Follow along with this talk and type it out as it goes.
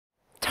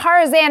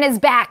Tarzan is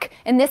back,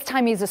 and this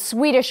time he's a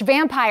Swedish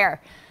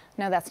vampire.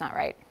 No, that's not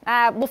right.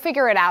 We'll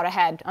figure it out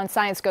ahead on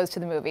Science Goes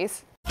to the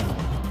Movies.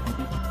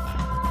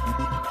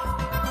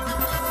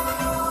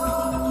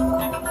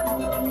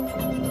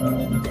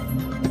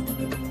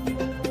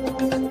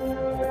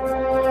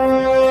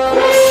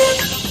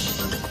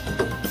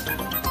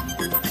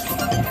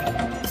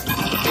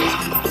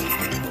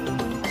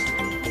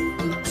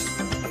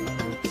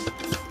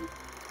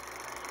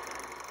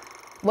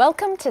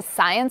 Welcome to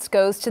Science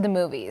Goes to the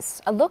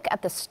Movies, a look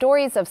at the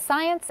stories of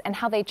science and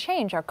how they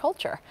change our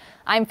culture.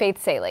 I'm Faith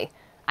Salie.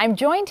 I'm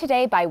joined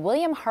today by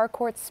William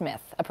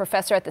Harcourt-Smith, a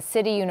professor at the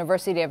City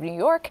University of New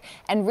York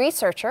and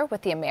researcher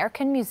with the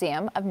American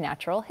Museum of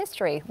Natural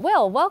History.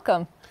 Will,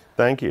 welcome.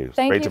 Thank you. It's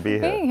great to be here.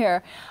 Thank you for being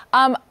here.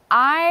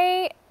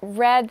 I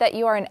read that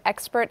you are an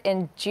expert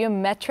in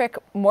geometric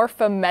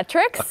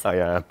morphometrics. I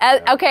am.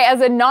 Okay,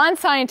 as a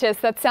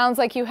non-scientist, that sounds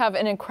like you have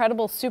an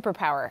incredible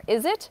superpower.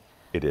 Is it?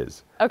 It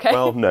is. Okay.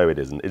 Well, no, it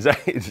isn't.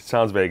 It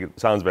sounds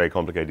very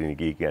complicated and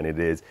geeky, and it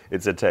is.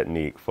 It's a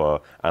technique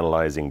for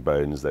analyzing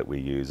bones that we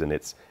use, and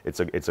it's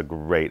a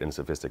great and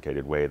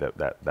sophisticated way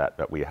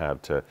that we have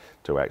to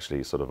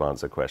actually sort of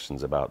answer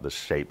questions about the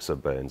shapes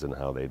of bones and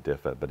how they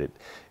differ. But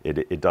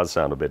it does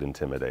sound a bit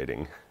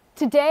intimidating.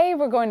 Today,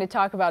 we're going to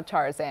talk about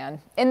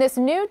Tarzan. In this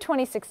new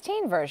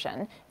 2016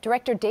 version,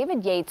 director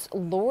David Yates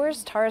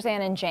lures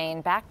Tarzan and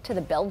Jane back to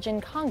the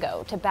Belgian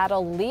Congo to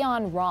battle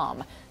Leon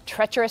Rom,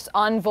 treacherous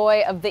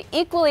envoy of the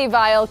equally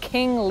vile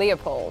King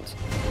Leopold.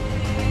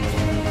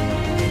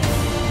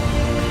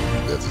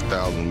 There's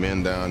 1,000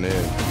 men down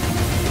there,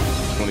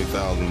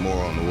 20,000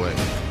 more on the way.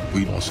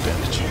 We don't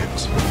stand a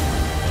chance.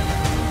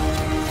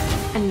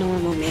 A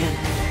normal man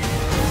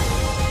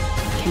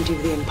can do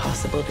the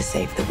impossible to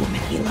save the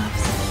woman he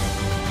loves.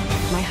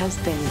 My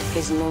husband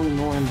is no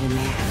normal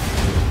man.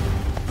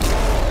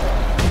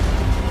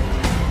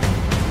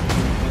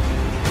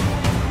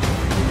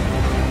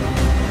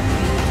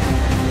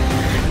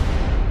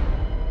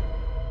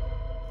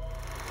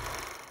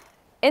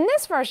 In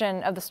this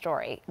version of the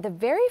story, the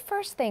very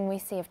first thing we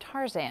see of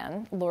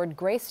Tarzan, Lord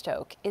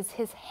Greystoke, is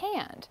his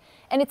hand.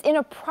 And it's in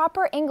a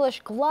proper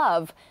English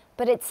glove,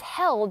 but it's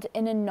held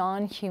in a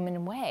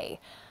non-human way.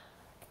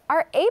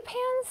 Are ape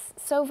hands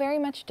so very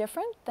much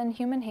different than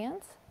human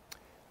hands?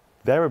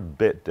 They're a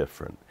bit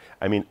different.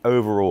 I mean,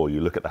 overall, you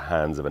look at the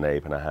hands of an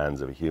ape and the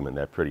hands of a human,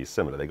 they're pretty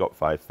similar. They got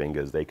 5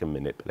 fingers, they can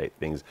manipulate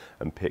things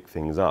and pick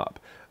things up.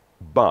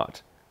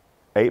 But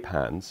ape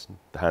hands,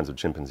 the hands of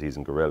chimpanzees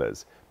and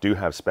gorillas, do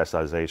have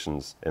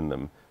specializations in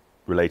them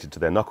related to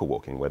their knuckle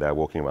walking, where they're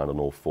walking around on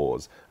all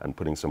fours and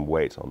putting some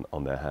weight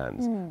on their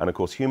hands. And of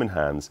course, human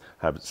hands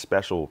have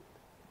special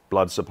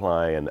blood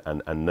supply and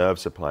nerve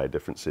supply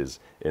differences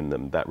in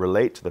them that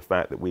relate to the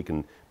fact that we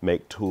can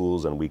make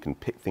tools and we can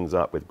pick things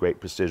up with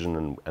great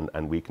precision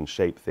and we can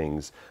shape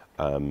things.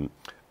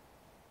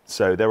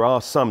 So there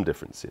are some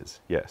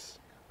differences, yes.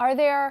 Are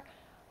there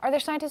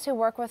scientists who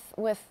work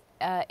with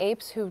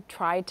apes who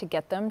try to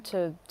get them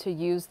to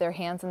use their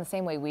hands in the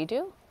same way we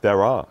do?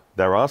 There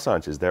are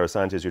scientists. There are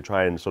scientists who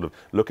try and sort of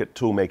look at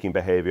tool-making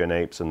behavior in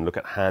apes and look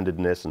at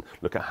handedness and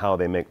look at how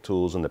they make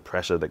tools and the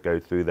pressure that go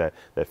through their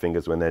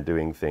fingers when they're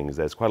doing things.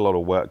 There's quite a lot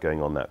of work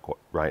going on that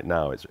right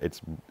now.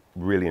 It's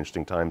really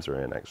interesting times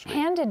we're in, actually.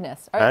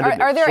 Handedness.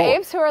 Are there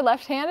apes who are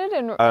left-handed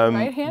and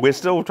right-handed? We're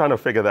still trying to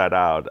figure that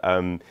out.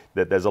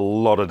 That there's a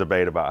lot of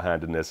debate about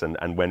handedness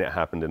and when it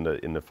happened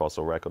in the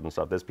fossil record and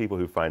stuff. There's people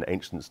who find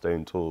ancient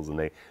stone tools and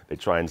they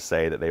try and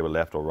say that they were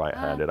left or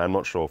right-handed. I'm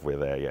not sure if we're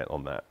there yet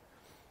on that.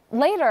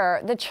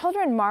 Later, the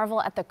children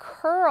marvel at the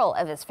curl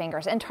of his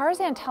fingers, and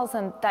Tarzan tells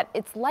them that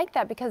it's like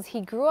that because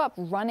he grew up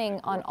running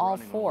on all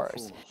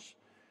fours.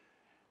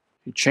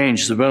 He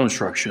changed the bone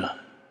structure.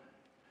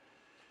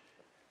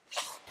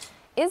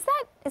 Is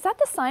that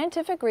the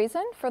scientific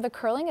reason for the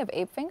curling of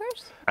ape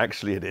fingers?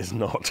 Actually, it is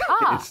not.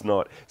 It's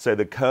not. So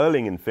the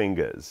curling in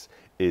fingers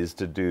is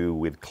to do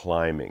with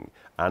climbing.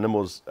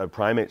 Animals,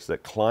 primates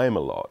that climb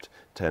a lot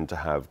tend to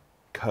have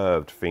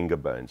curved finger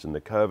bones, and the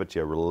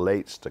curvature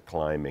relates to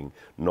climbing,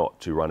 not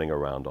to running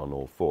around on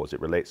all fours. It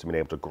relates to being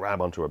able to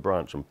grab onto a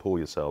branch and pull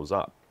yourselves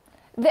up.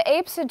 The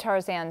apes in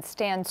Tarzan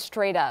stand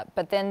straight up,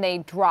 but then they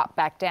drop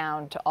back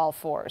down to all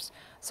fours.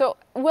 So,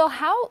 Will,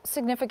 how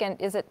significant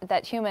is it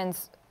that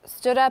humans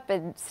stood up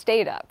and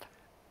stayed up?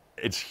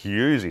 It's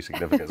hugely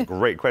significant. It's a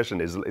great question.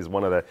 Is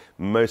one of the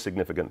most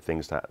significant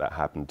things that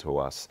happened to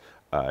us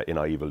in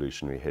our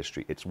evolutionary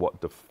history. It's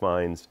what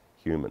defines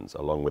humans,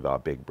 along with our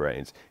big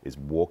brains, is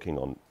walking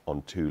on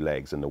 2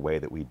 legs in the way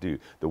that we do.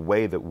 The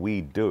way that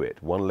we do it,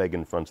 one leg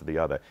in front of the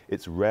other,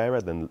 it's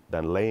rarer than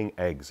laying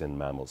eggs in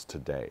mammals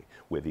today.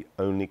 We're the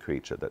only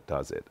creature that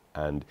does it.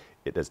 And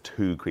there's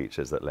 2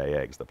 creatures that lay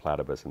eggs, the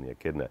platypus and the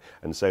echidna.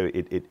 And so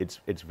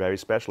it's very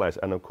specialized.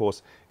 And of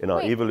course, in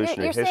our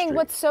evolutionary history... You're saying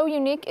what's so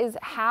unique is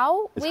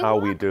how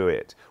we do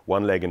it.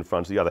 One leg in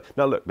front of the other.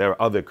 Now look, there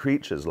are other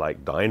creatures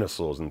like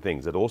dinosaurs and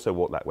things that also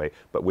walk that way.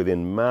 But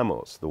within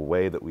mammals, the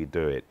way that we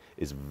do it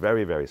is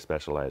very, very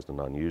specialized and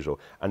unusual.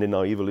 And in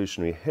our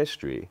evolutionary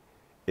history,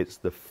 it's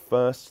the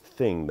first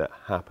thing that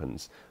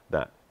happens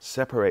that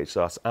separates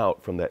us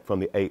out from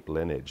the ape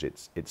lineage.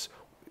 It's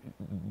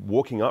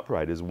walking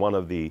upright is one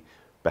of the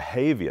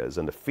behaviors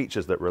and the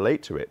features that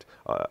relate to it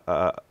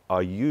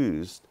are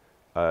used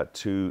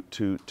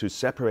to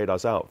separate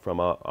us out from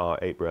our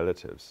ape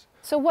relatives.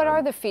 So what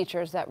are the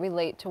features that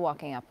relate to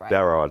walking upright?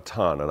 There are a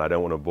ton, and I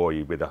don't want to bore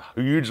you with a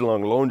huge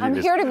long laundry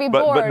list. I'm here to be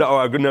but, bored.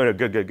 But no,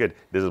 good.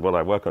 This is what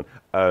I work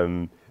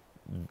on.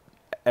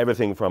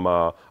 Everything from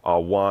our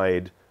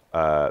wide,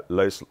 our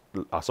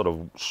sort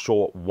of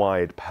short,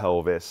 wide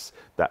pelvis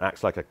that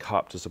acts like a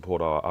cup to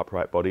support our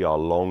upright body, our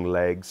long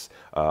legs,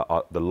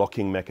 the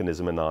locking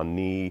mechanism in our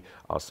knee,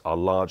 our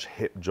large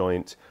hip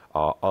joint,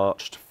 our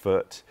arched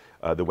foot,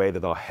 the way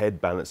that our head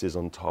balances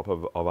on top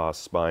of our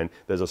spine.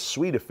 There's a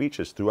suite of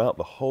features throughout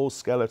the whole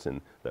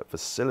skeleton that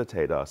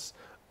facilitate us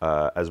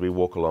as we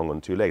walk along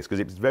on two legs, because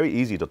it's very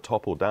easy to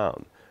topple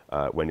down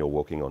when you're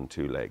walking on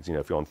two legs. You know,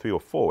 if you're on 3 or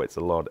 4,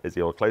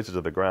 you're closer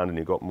to the ground and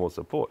you've got more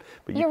support.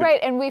 But you're right,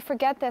 and we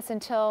forget this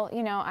until,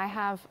 you know, I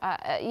have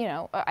a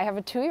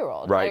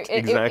 2-year-old. Right,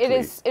 exactly.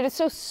 It is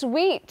so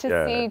sweet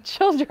to see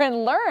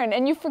children learn,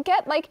 and you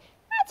forget, like,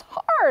 that's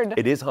hard.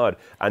 It is hard,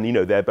 and you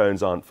know their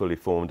bones aren't fully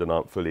formed and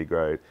aren't fully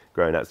grown.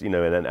 That's, you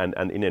know,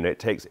 and you know it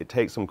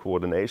takes some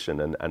coordination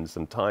and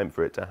some time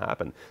for it to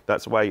happen.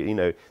 That's why, you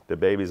know,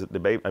 babies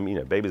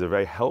are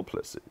very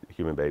helpless,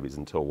 human babies,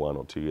 until 1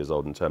 or 2 years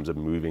old in terms of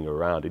moving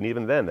around, and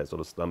even then they're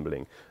sort of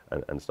stumbling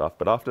and stuff.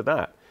 But after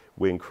that,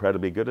 we're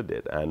incredibly good at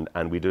it,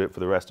 and we do it for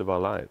the rest of our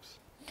lives.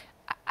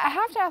 I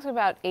have to ask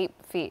about ape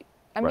feet.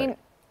 I mean,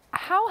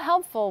 how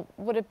helpful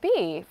would it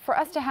be for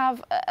us to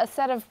have a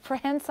set of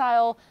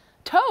prehensile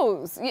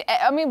toes?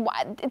 I mean,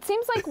 it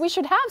seems like we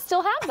should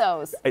still have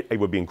those. It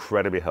would be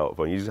incredibly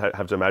helpful. You just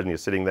have to imagine you're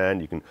sitting there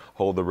and you can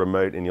hold the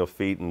remote in your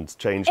feet and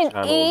change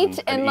channels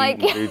and like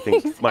do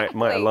things. Exactly.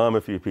 Might alarm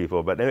a few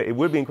people, but it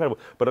would be incredible.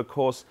 But of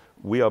course,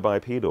 we are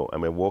bipedal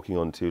and we're walking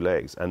on 2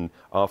 legs, and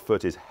our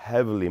foot is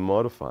heavily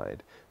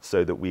modified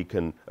so that we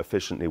can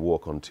efficiently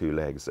walk on 2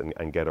 legs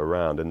and get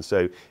around. And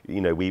so, you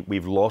know,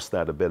 we've lost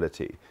that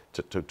ability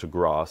to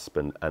grasp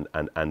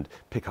and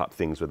pick up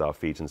things with our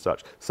feet and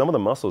such. Some of the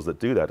muscles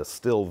that do that are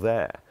still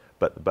there,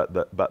 but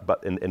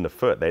in the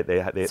foot,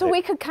 So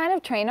we could kind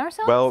of train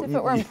ourselves if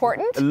it were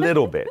important? A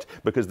little bit,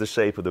 because the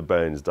shape of the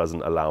bones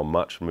doesn't allow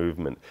much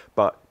movement.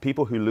 But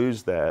people who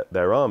lose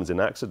their arms in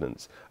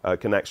accidents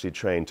can actually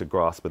train to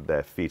grasp with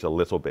their feet a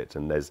little bit.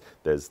 And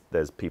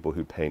there's people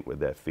who paint with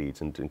their feet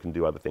and can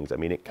do other things. I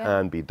mean, it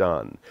can be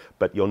done,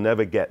 but you'll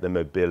never get the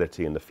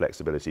mobility and the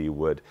flexibility you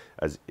would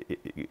as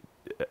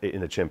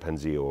in a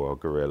chimpanzee or a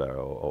gorilla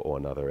or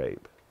another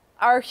ape.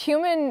 Are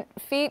human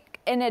feet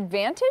an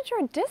advantage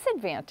or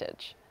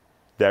disadvantage?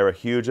 They're a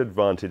huge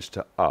advantage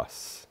to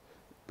us,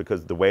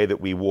 because the way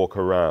that we walk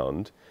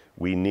around,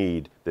 we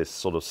need this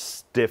sort of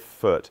stiff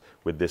foot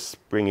with this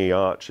springy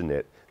arch in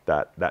it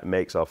that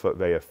makes our foot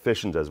very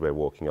efficient as we're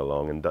walking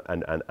along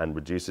and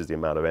reduces the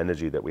amount of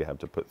energy that we have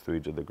to put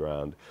through to the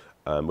ground.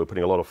 We're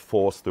putting a lot of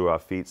force through our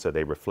feet, so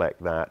they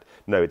reflect that.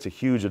 No, it's a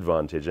huge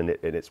advantage, and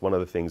it's one of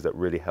the things that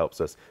really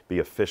helps us be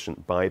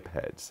efficient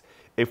bipeds.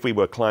 If we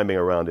were climbing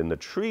around in the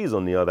trees,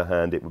 on the other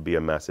hand, it would be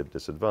a massive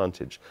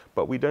disadvantage.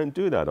 But we don't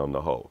do that on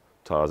the whole.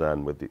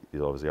 Tarzan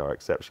is obviously our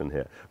exception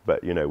here,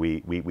 but you know, we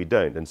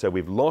don't. And so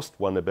we've lost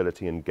one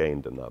ability and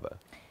gained another.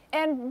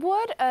 And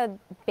would a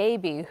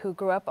baby who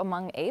grew up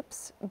among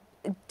apes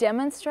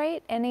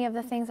demonstrate any of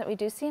the things that we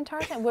do see in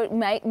Tarzan?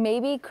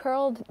 Maybe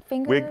curled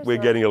fingers? We're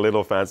getting a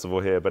little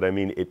fanciful here, but I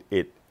mean,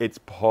 it's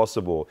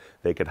possible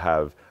they could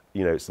have,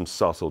 you know, some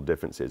subtle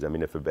differences. I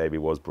mean, if a baby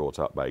was brought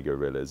up by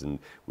gorillas and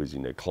was, you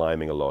know,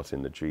 climbing a lot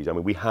in the trees, I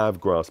mean, we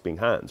have grasping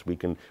hands. We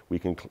can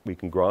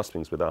grasp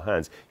things with our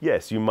hands.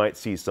 Yes, you might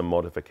see some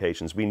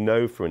modifications. We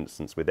know, for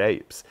instance, with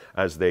apes,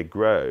 as they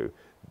grow,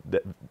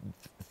 that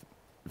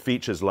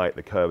features like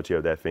the curvature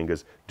of their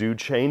fingers do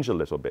change a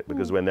little bit,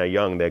 because when they're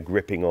young, they're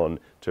gripping on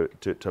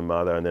to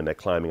mother, and then they're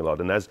climbing a lot.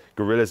 And as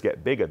gorillas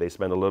get bigger, they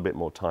spend a little bit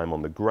more time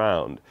on the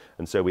ground.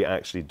 And so we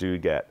actually do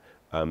get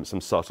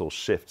some subtle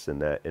shifts in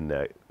their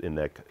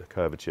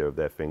curvature of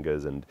their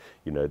fingers, and,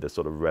 you know, the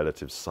sort of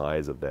relative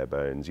size of their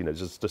bones, you know,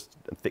 just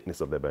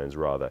thickness of their bones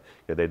rather.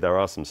 You know, there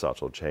are some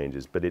subtle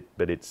changes, but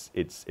it's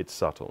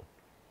subtle.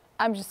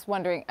 I'm just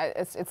wondering,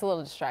 it's a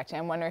little distracting.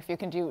 I'm wondering if you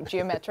can do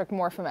geometric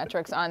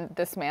morphometrics on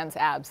this man's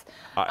abs.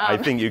 I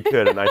think you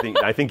could, and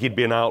I think he'd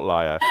be an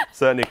outlier,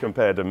 certainly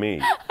compared to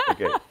me.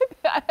 Okay.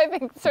 I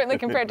think certainly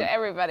compared to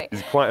everybody.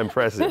 He's quite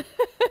impressive.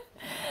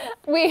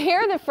 We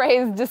hear the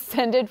phrase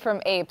 "descended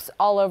from apes"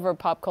 all over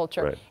pop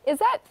culture. Right. Is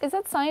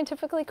that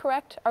scientifically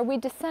correct? Are we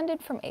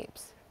descended from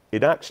apes?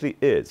 It actually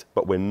is,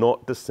 but we're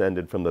not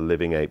descended from the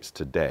living apes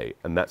today,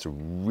 and that's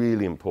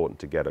really important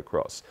to get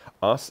across.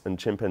 Us and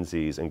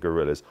chimpanzees and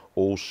gorillas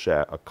all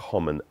share a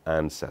common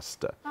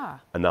ancestor.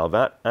 And now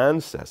that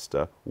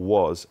ancestor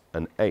was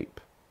an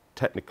ape,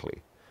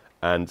 technically.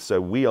 And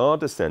so we are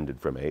descended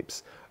from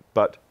apes,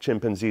 but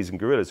chimpanzees and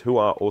gorillas, who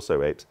are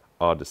also apes,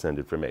 are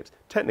descended from apes.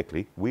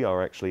 Technically, we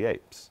are actually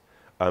apes.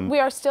 We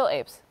are still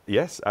apes.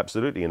 Yes,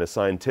 absolutely. In a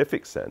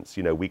scientific sense,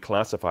 you know, we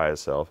classify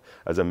ourselves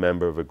as a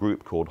member of a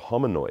group called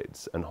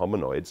hominoids, and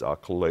hominoids are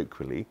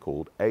colloquially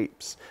called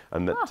apes.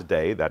 And that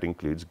today that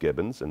includes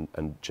gibbons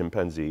and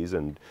chimpanzees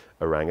and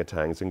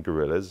orangutans and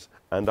gorillas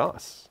and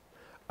us.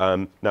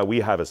 Now, we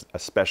have a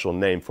special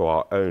name for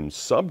our own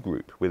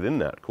subgroup within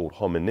that called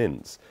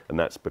hominins, and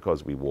that's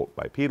because we walk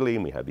bipedally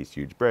and we have these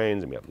huge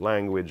brains and we have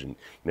language and,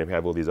 you know, we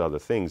have all these other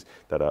things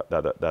that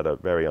are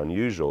very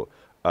unusual.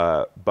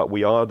 But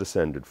we are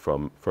descended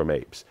from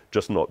apes,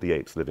 just not the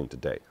apes living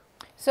today.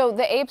 So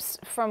the apes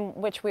from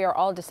which we are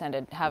all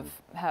descended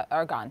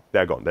are gone?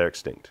 They're gone. They're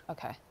extinct.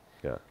 Okay.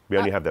 Yeah. We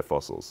only have their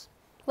fossils.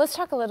 Let's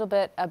talk a little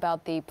bit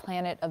about the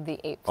Planet of the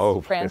Apes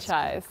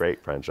franchise. It's a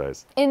great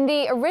franchise. In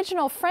the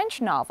original French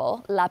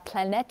novel, La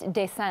Planète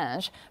des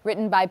Singes,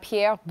 written by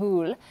Pierre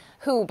Boulle,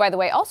 who, by the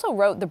way, also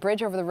wrote The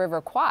Bridge Over the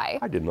River Kwai.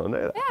 I did not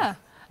know that. Yeah.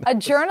 A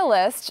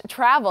journalist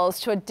travels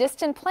to a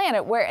distant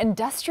planet where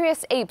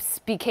industrious apes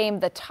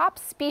became the top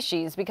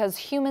species because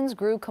humans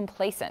grew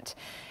complacent.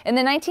 In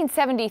the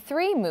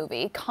 1973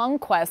 movie,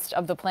 Conquest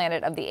of the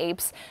Planet of the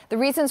Apes, the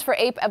reasons for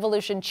ape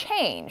evolution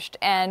changed,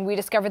 and we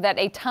discovered that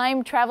a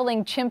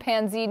time-traveling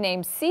chimpanzee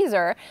named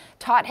Caesar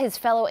taught his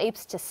fellow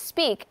apes to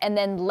speak and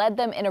then led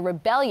them in a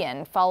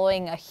rebellion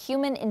following a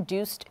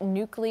human-induced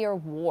nuclear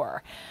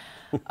war.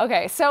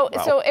 Okay, so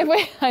if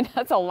we,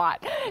 that's a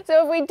lot.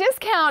 So if we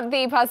discount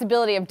the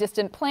possibility of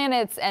distant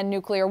planets and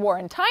nuclear war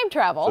and time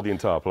travel. So the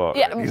entire plot.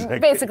 Yeah, right? Exactly.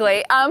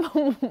 basically.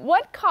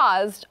 What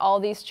caused all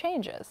these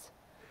changes?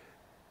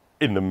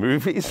 In the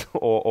movies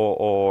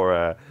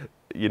or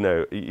you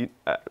know,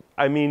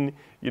 I mean,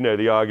 you know,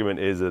 the argument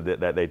is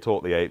that they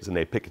taught the apes and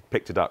they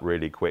picked it up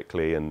really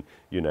quickly, and,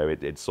 you know,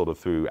 it's sort of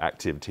through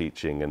active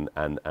teaching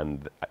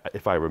and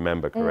if I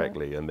remember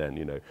correctly, and then,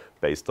 you know,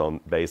 based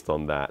on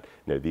that,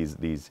 you know,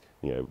 these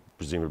you know,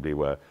 presumably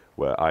were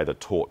either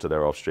taught to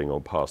their offspring or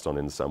passed on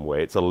in some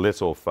way. It's a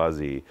little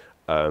fuzzy.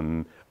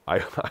 I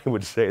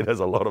would say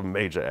there's a lot of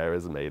major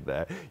errors made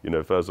there. You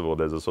know, first of all,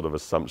 there's a sort of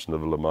assumption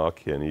of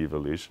Lamarckian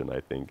evolution, I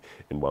think,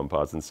 in one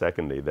part, and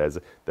secondly, there's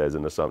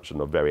an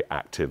assumption of very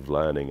active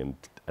learning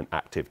and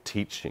active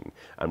teaching,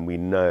 and we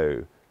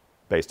know,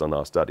 based on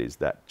our studies,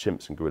 that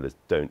chimps and gorillas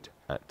don't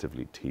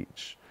actively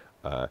teach.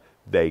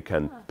 They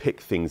can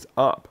pick things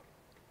up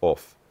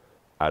off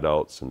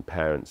adults and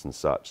parents and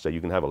such. So you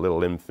can have a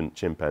little infant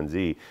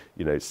chimpanzee,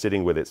 you know,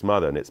 sitting with its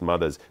mother, and its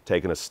mother's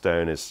taken a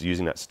stone, is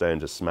using that stone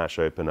to smash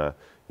open a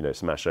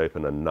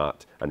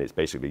nut, and it's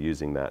basically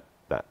using that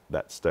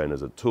stone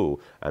as a tool,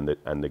 and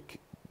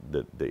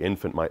the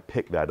infant might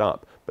pick that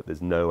up, but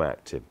there's no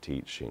active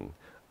teaching.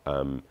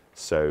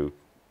 So,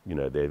 you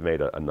know, they've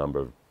made a number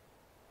of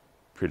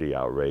pretty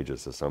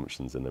outrageous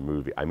assumptions in the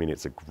movie. I mean,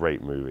 it's a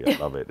great movie. I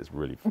love it. It's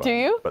really fun. Do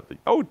you? But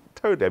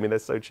totally. I mean, they're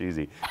so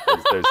cheesy.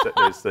 those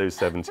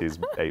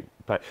 70s ape.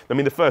 I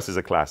mean, the first is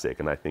a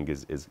classic, and I think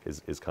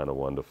is kind of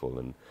wonderful.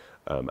 And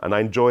I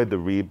enjoyed the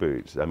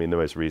reboots. I mean, the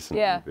most recent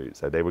reboots.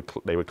 So they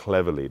were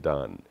cleverly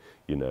done.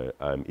 You know,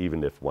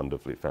 even if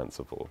wonderfully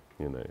fanciful.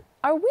 You know.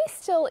 Are we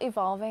still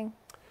evolving?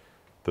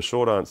 The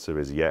short answer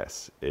is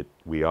yes.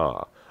 We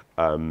are.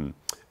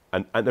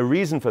 And the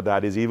reason for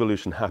that is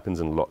evolution happens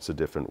in lots of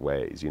different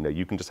ways. You know,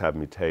 you can just have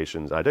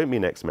mutations. I don't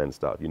mean X-Men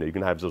stuff. You know, you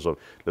can have sort of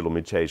little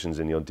mutations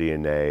in your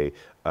DNA.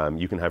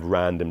 You can have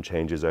random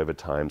changes over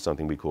time,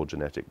 something we call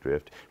genetic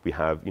drift. We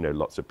have, you know,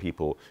 lots of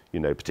people, you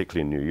know,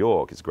 particularly in New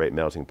York, it's a great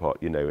melting pot,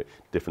 you know,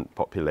 different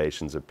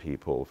populations of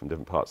people from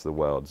different parts of the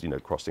world, you know,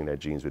 crossing their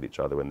genes with each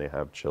other when they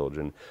have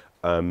children.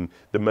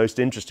 The most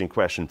interesting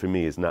question for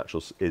me is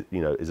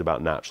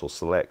about natural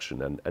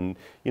selection, and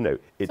you know,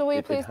 so will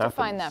you please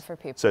define that for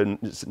people? So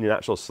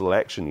natural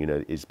selection, you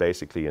know, is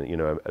basically, you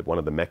know, one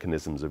of the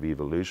mechanisms of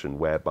evolution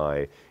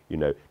whereby, you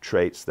know,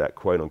 traits that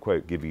quote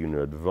unquote give you an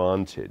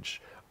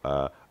advantage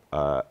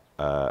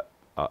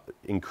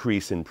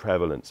increase in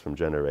prevalence from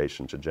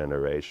generation to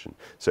generation.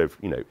 So,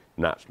 you know,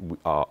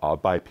 our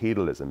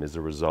bipedalism is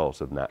a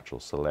result of natural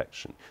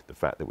selection. The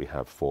fact that we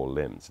have 4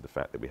 limbs, the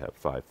fact that we have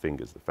 5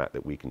 fingers, the fact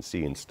that we can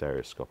see in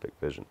stereoscopic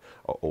vision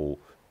are all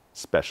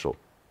special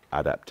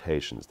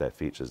adaptations. They're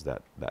features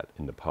that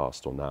in the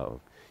past or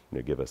now, you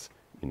know, give us,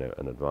 you know,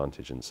 an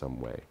advantage in some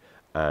way.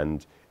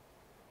 And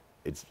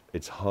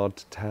it's hard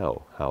to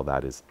tell how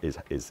that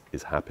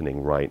is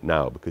happening right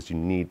now, because you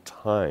need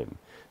time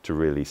to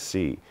really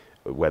see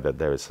whether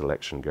there is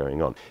selection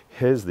going on.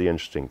 Here's the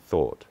interesting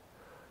thought.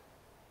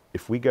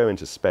 If we go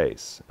into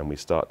space and we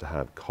start to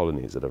have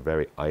colonies that are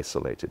very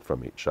isolated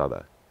from each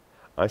other,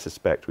 I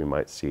suspect we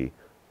might see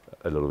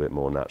a little bit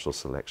more natural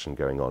selection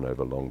going on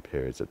over long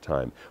periods of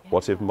time. Yeah.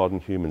 What if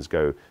modern humans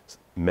go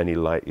many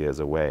light years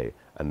away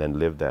and then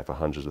live there for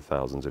hundreds of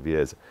thousands of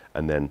years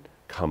and then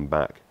come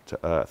back to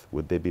Earth?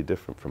 Would they be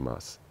different from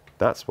us?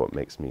 That's what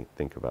makes me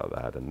think about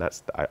that, and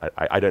that's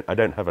I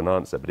don't have an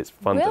answer, but it's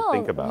fun to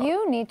think about.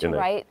 You need to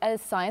write a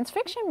science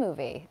fiction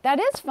movie.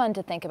 That is fun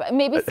to think about.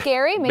 Maybe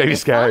scary, maybe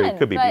scary. Fun,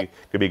 could be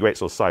a great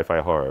sort of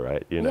sci-fi horror,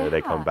 right? You know,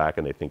 they come back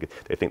and they think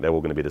they're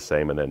all going to be the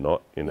same, and they're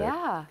not. You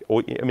know,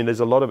 or I mean, there's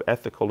a lot of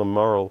ethical and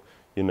moral,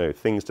 you know,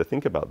 things to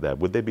think about there.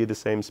 Would they be the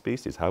same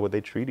species? How would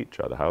they treat each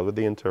other? How would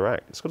they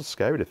interact? It's sort of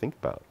scary to think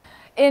about.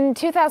 In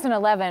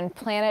 2011,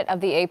 Planet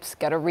of the Apes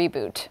got a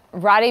reboot.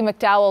 Roddy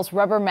McDowall's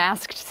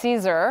rubber-masked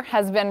Caesar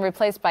has been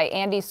replaced by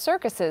Andy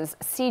Serkis's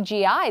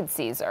CGI'd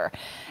Caesar.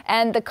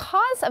 And the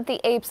cause of the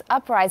apes'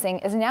 uprising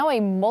is now a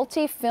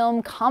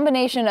multi-film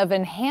combination of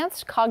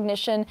enhanced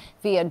cognition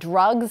via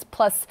drugs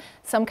plus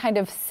some kind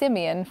of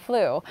simian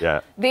flu.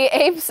 Yeah. The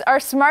apes are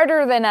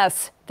smarter than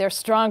us. They're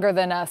stronger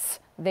than us.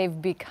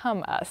 They've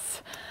become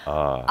us.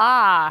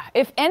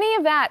 If any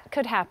of that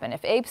could happen,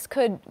 if apes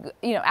could,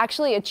 you know,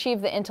 actually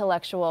achieve the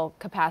intellectual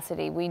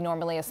capacity we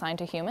normally assign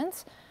to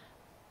humans,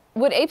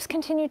 would apes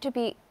continue to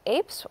be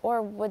apes,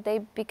 or would they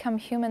become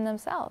human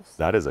themselves?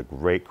 That is a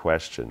great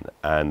question.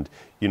 And,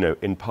 you know,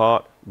 in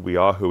part, we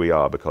are who we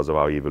are because of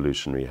our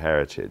evolutionary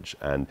heritage,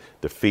 and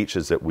the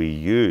features that we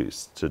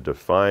use to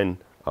define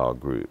our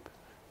group,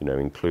 you know,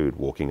 include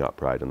walking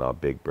upright and our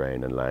big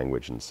brain and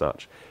language and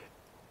such.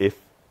 If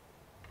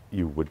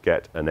you would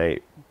get an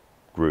ape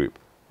group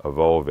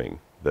evolving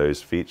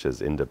those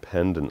features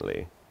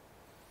independently,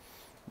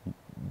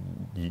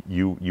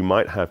 you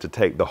might have to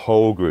take the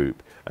whole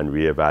group and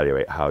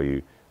reevaluate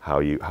how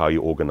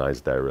you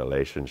organize their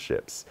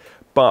relationships.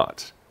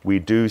 But we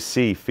do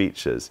see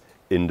features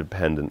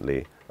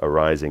independently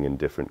arising in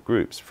different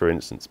groups. For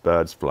instance,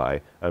 birds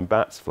fly and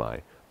bats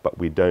fly, but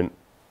we don't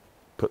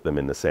put them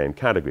in the same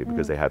category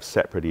because they have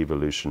separate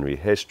evolutionary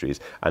histories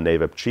and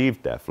they've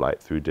achieved their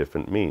flight through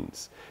different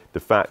means.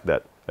 The fact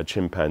that a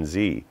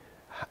chimpanzee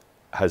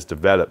has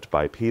developed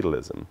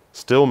bipedalism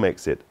still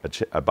makes it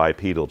a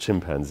bipedal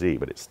chimpanzee,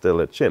 but it's still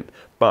a chimp.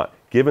 But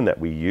given that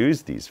we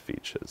use these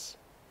features,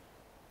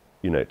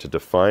 you know, to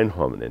define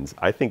hominins,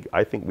 I think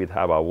we'd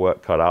have our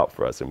work cut out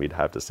for us, and we'd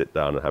have to sit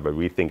down and have a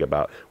rethink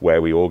about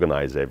where we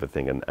organize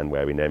everything and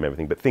where we name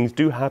everything. But things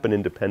do happen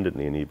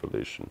independently in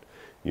evolution,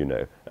 you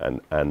know,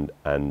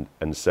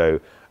 and so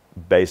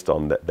based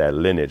on their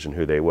lineage and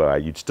who they were,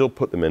 you'd still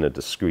put them in a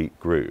discrete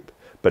group,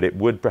 but it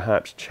would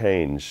perhaps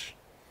change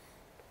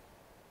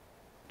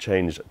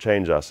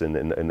us in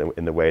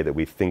the way that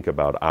we think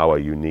about our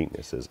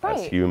uniqueness as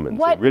humans.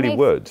 It really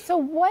would. So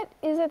what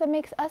is it that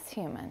makes us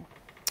human?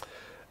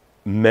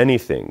 Many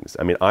things.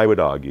 I mean, I would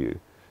argue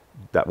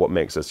that what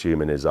makes us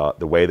human is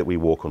the way that we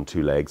walk on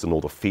two legs and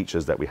all the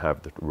features that we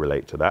have that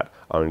relate to that,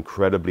 our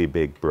incredibly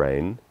big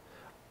brain,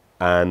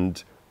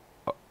 and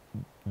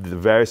the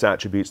various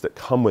attributes that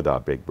come with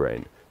our big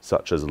brain,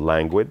 such as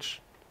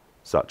language,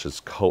 such as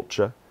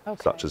culture,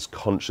 such as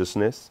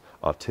consciousness,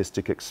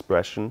 artistic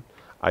expression.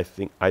 I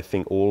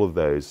think all of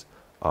those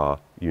are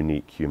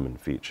unique human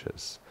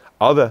features.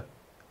 Other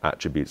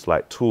attributes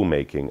like tool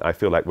making, I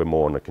feel like we're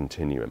more on a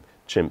continuum.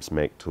 Chimps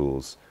make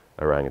tools,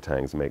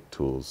 orangutans make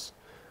tools,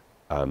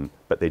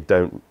 but they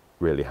don't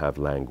really have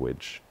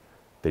language.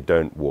 They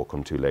don't walk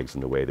on two legs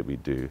in the way that we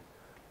do.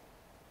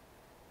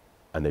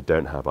 And they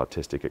don't have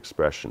artistic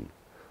expression.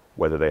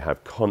 Whether they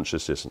have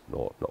consciousness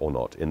or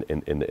not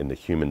in the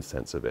human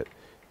sense of it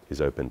is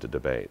open to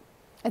debate.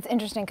 It's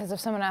interesting because if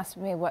someone asked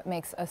me what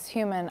makes us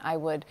human, I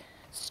would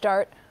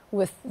start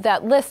with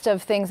that list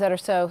of things that are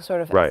so sort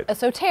of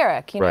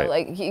esoteric, you know,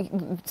 like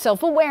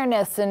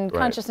self-awareness and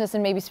consciousness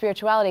and maybe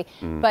spirituality.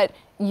 But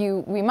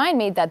you remind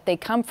me that they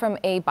come from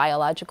a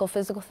biological,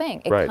 physical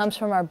thing. It comes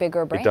from our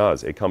bigger brain. It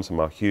does. It comes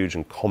from our huge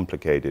and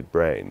complicated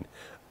brain.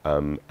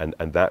 And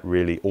that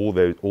really,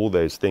 all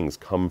those things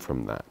come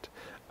from that.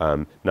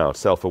 Now,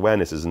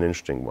 self-awareness is an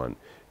interesting one.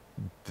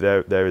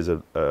 There is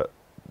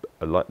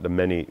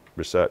many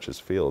researchers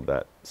feel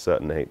that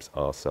certain apes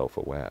are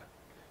self-aware.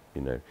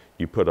 You know,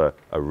 you put a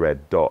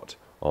red dot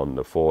on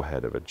the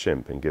forehead of a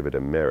chimp and give it a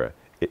mirror,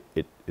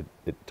 it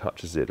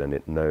touches it and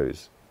it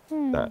knows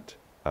that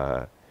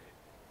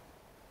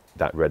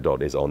that red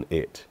dot is on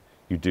it.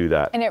 You do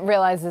that. And it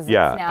realizes it's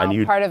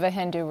now part of a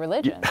Hindu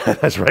religion.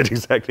 That's right,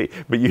 exactly.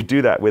 But you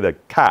do that with a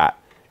cat,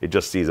 it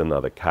just sees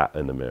another cat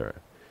in the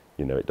mirror.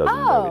 You know, it doesn't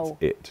know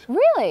it's it.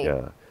 Really?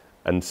 Yeah.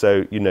 And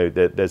so, you know,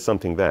 there's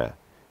something there.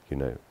 You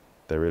know,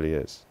 there really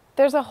is.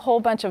 There's a whole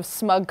bunch of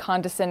smug,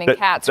 condescending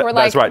cats who are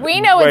like,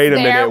 we know it's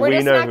there, we're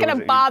just not going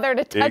to bother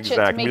to touch it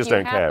to make you happy. We just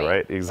don't care,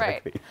 right?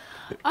 Exactly.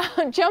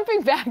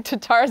 Jumping back to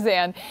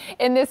Tarzan,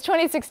 in this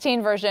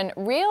 2016 version,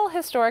 real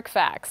historic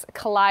facts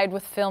collide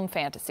with film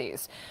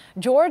fantasies.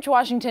 George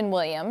Washington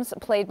Williams,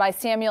 played by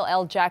Samuel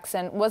L.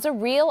 Jackson, was a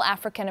real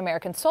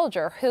African-American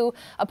soldier who,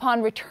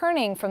 upon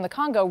returning from the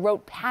Congo,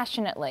 wrote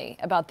passionately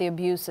about the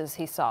abuses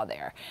he saw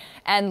there.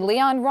 And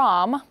Leon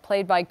Rom,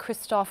 played by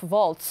Christoph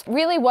Waltz,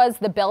 really was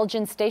the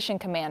Belgian station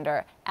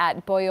commander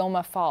at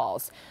Boyoma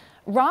Falls.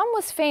 Rom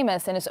was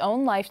famous in his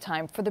own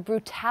lifetime for the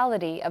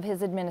brutality of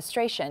his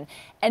administration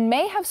and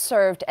may have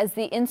served as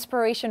the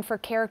inspiration for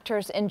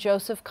characters in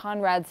Joseph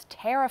Conrad's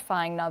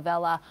terrifying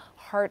novella,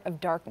 Heart of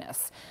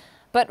Darkness.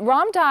 But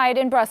Rom died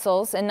in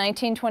Brussels in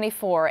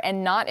 1924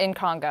 and not in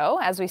Congo,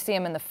 as we see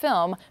him in the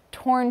film,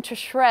 torn to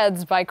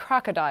shreds by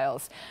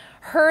crocodiles.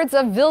 Herds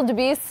of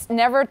wildebeests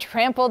never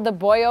trampled the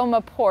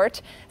Boyoma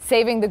port,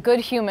 saving the good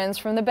humans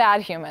from the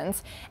bad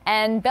humans,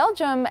 and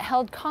Belgium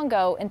held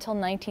Congo until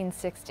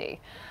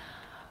 1960.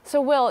 So,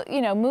 Will,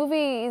 you know,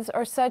 movies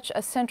are such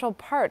a central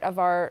part of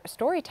our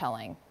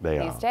storytelling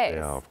these days. They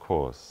are, of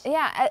course.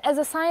 Yeah, as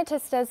a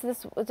scientist, does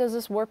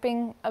this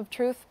warping of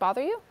truth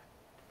bother you?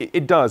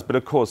 It does, but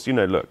of course, you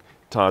know, look,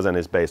 Tarzan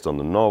is based on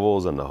the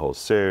novels and the whole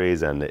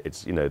series, and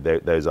it's, you know,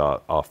 those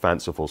are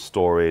fanciful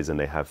stories, and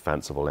they have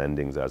fanciful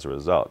endings as a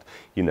result.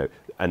 You know,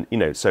 and you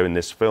know, so in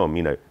this film,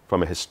 you know,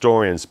 from a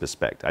historian's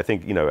perspective, I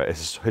think, you know, a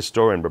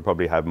historian would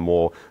probably have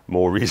more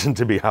reason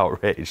to be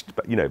outraged,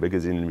 but you know,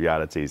 because in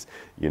realities,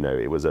 you know,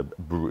 it was a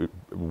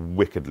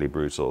wickedly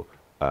brutal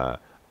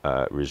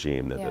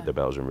regime, the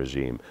Belgian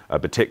regime,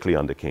 particularly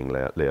under King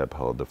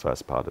Leopold, the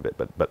first part of it,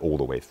 but all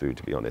the way through,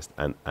 to be honest,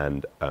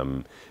 and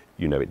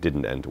you know, it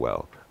didn't end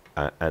well.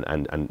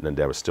 And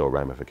there are still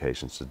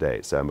ramifications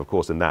today. So of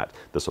course, in that,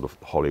 the sort of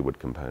Hollywood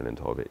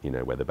component of it, you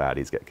know, where the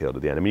baddies get killed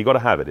at the end. I mean, you've got to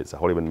have it. It's a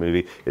Hollywood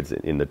movie. It's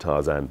in the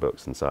Tarzan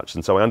books and such.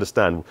 And so I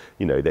understand,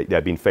 you know,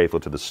 they've been faithful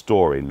to the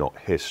story, not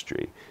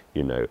history.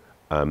 You know,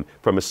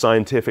 from a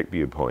scientific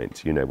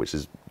viewpoint, you know, which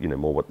is, you know,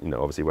 more what, you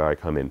know, obviously where I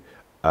come in.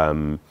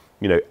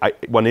 You know,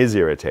 one is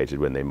irritated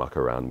when they muck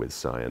around with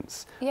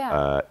science.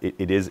 Yeah.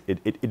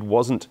 It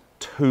wasn't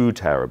too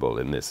terrible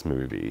in this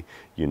movie,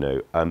 you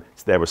know. So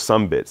there were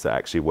some bits that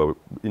actually were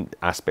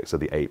aspects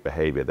of the ape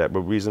behavior that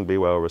were reasonably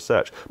well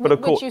researched. But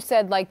of course, which you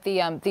said, like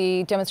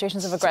the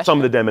demonstrations of aggression. Some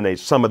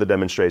of the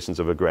demonstrations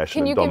of aggression.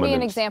 Can you and dominance. give me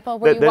an example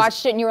where you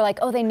watched it and you were like,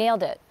 oh, they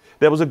nailed it?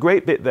 There was a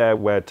great bit there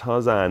where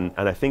Tarzan,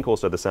 and I think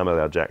also the Samuel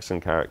L.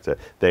 Jackson character,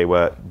 they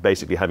were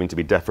basically having to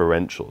be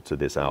deferential to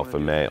this alpha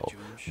male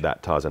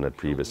that Tarzan had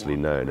previously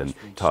known, and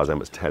Tarzan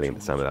was telling the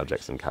Samuel L.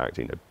 Jackson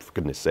character, you know, for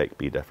goodness sake,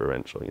 be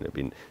deferential. You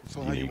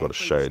know, you've got to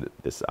show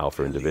that this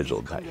alpha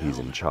individual that he's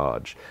in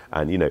charge,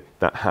 and you know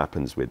that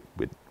happens with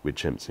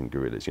chimps and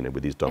gorillas, you know,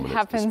 with these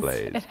dominance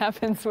displays. It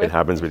happens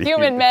with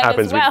human men as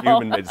well. It happens with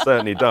human men, it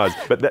certainly does.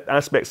 But the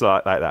aspects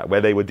like that,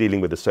 where they were dealing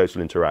with the social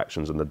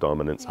interactions and the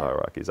dominance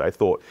hierarchies, I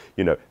thought,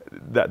 you know,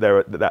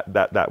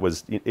 that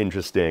was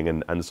interesting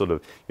and sort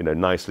of, you know,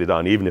 nicely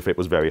done, even if it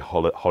was very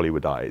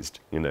Hollywoodized,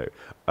 you know.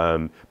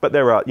 But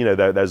there are, you know,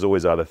 there's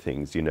always other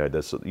things, you know,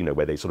 there's, you know,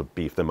 where they sort of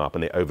beef them up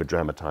and they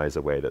over-dramatize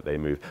the way that they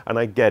move. And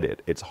I get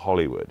it, it's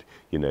Hollywood,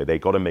 you know, they've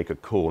got to make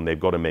it cool and they've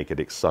got to make it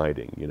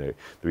exciting, you know.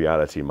 The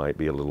reality might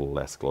be a little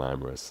less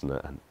glamorous and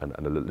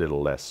a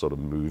little less sort of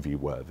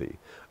movie-worthy.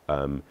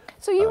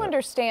 So you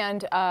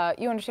understand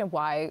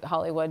why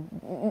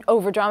Hollywood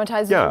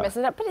over-dramatizes or messes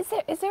it up, but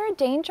is there a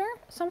danger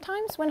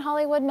sometimes when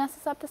Hollywood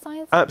messes up the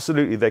science?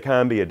 Absolutely, there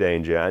can be a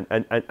danger,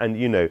 and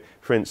you know,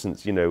 for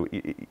instance, you know,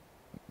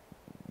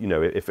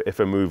 if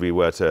a movie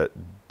were to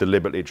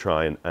deliberately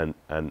try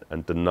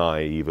and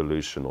deny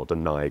evolution or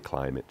deny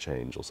climate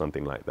change or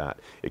something like that,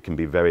 it can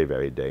be very,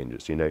 very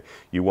dangerous. You know,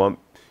 you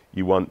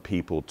want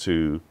people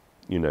to,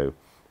 you know,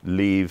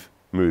 leave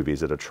movies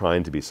that are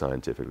trying to be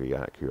scientifically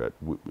accurate,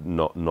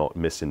 not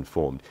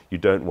misinformed. You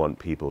don't want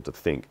people to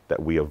think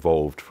that we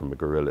evolved from the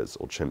gorillas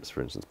or chimps,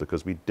 for instance,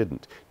 because we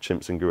didn't.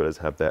 Chimps and gorillas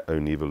have their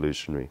own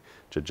evolutionary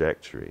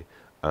trajectory.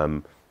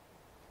 On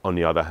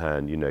the other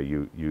hand, you know,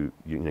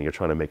 you're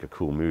trying to make a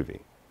cool movie,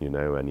 you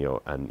know, and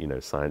you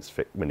know,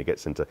 when it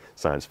gets into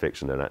science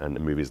fiction and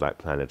movies like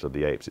Planet of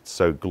the Apes, it's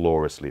so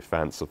gloriously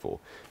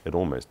fanciful, it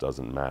almost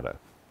doesn't matter,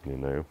 you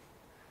know.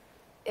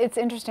 It's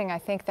interesting, I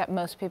think, that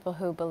most people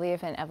who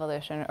believe in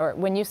evolution, or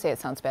when you say it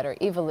sounds better,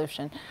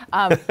 evolution,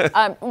 I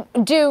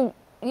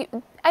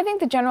think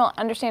the general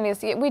understanding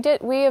is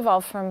we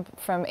evolved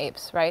from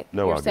apes, right?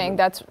 No You're argument.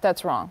 saying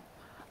that's wrong.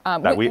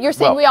 You're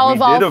saying we all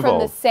evolved from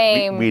the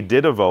same We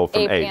did evolve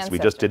from apes. ancestor. We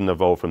just didn't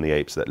evolve from the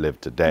apes that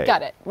live today.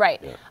 Got it,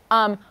 right.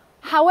 Yeah.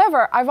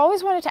 However, I've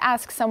always wanted to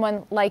ask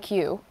someone like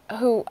you,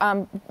 who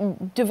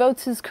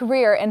devotes his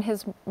career and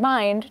his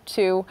mind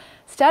to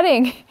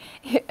studying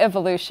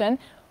evolution,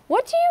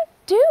 what do you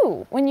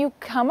do when you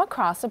come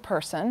across a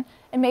person,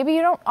 and maybe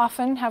you don't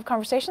often have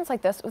conversations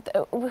like this,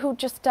 who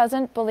just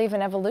doesn't believe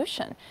in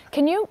evolution?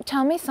 Can you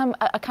tell me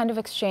a kind of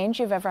exchange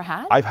you've ever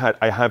had?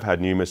 I have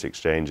had numerous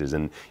exchanges,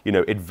 and you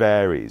know, it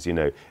varies. You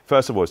know,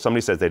 first of all, if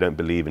somebody says they don't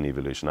believe in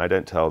evolution, I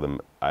don't tell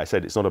them. I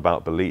said it's not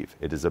about belief.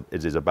 It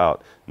is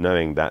about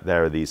knowing that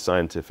there are these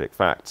scientific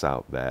facts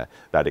out there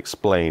that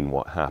explain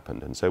what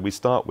happened, and so we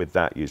start with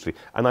that usually.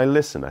 And I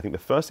listen. I think the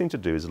first thing to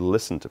do is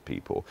listen to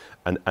people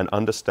and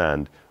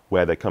understand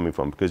where they're coming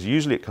from, because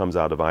usually it comes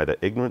out of either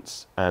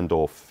ignorance and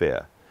or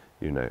fear,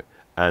 you know.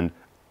 And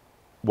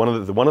one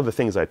of the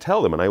things I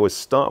tell them, and I always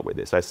start with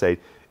this, I say,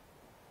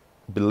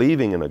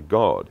 believing in a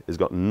God has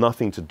got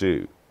nothing to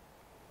do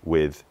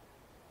with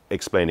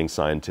explaining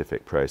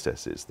scientific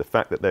processes. The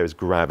fact that there is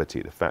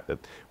gravity, the fact that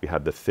we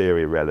have the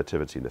theory of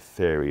relativity, the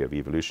theory of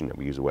evolution, and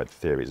we use the word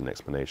theory as an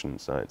explanation in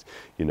science,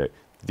 you know,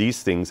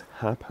 these things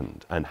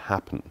happened and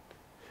happen.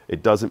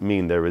 It doesn't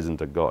mean there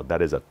isn't a God.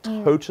 That is a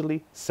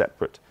totally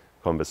separate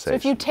conversation. So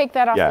if you take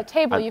that off the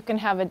table, you can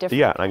have a different.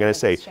 Yeah, and I'm going to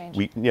say,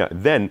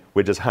 then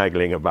we're just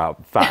haggling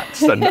about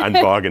facts and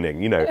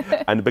bargaining, you know.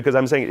 And because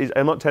I'm saying,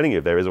 I'm not telling you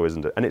if there is or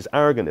isn't, and it's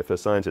arrogant if a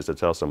scientist to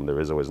tell someone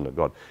there is or isn't a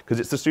God, because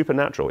it's the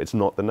supernatural, it's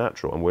not the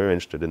natural, and we're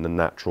interested in the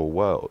natural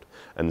world.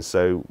 And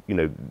so, you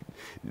know,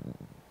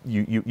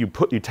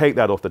 you take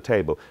that off the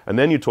table, and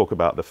then you talk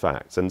about the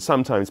facts. And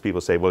sometimes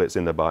people say, well, it's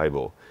in the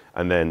Bible.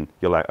 And then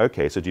you're like,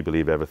 okay, so do you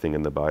believe everything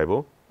in the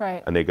Bible?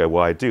 Right. And they go,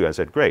 well, I do. I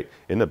said, great.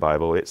 In the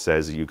Bible, it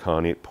says you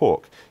can't eat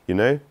pork. You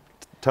know?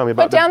 Tell me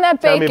about Put down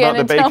that bacon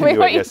and tell me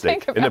what you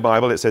think about it. In the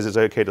Bible, it says it's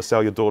okay to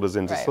sell your daughters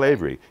into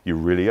slavery. You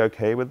really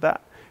okay with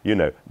that? You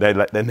know,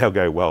 then they'll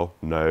go, well,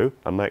 no.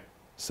 I'm like,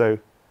 so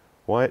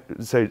why?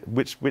 So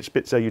which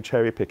bits are you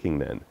cherry picking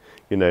then?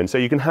 You know, and so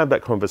you can have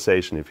that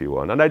conversation if you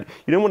want. And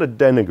you don't want to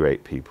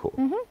denigrate people,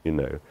 you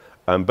know,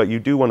 but you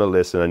do want to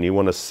listen, and you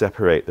want to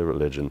separate the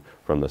religion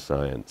from the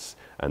science,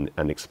 and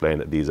explain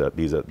that these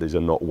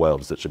are not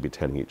worlds that should be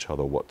telling each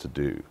other what to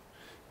do,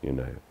 you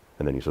know,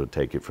 and then you sort of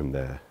take it from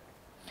there.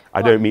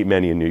 I don't meet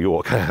many in New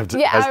York, has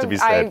to be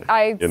said.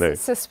 I you know.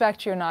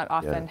 suspect you're not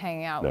often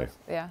hanging out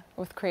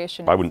with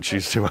creationists. I wouldn't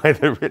choose to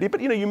either, really.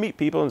 But, you know, you meet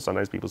people, and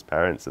sometimes people's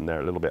parents, and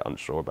they're a little bit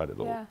unsure about it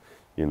all. Yeah.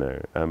 You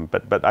know,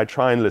 but I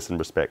try and listen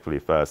respectfully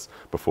first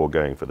before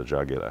going for the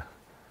jugular.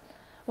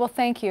 Well,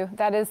 thank you.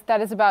 That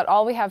is about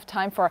all we have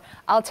time for.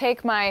 I'll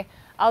take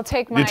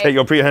You take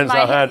your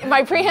prehensile hand.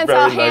 My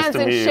prehensile hands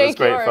and shake yours. It was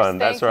great fun. Thank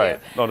That's right.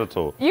 you. Not at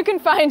all. You can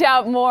find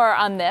out more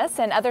on this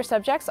and other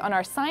subjects on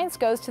our Science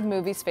Goes to the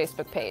Movies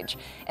Facebook page.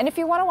 And if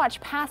you want to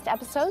watch past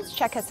episodes,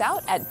 check us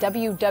out at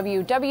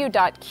www.cuny.tv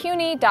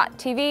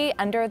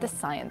under the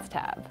Science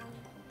tab.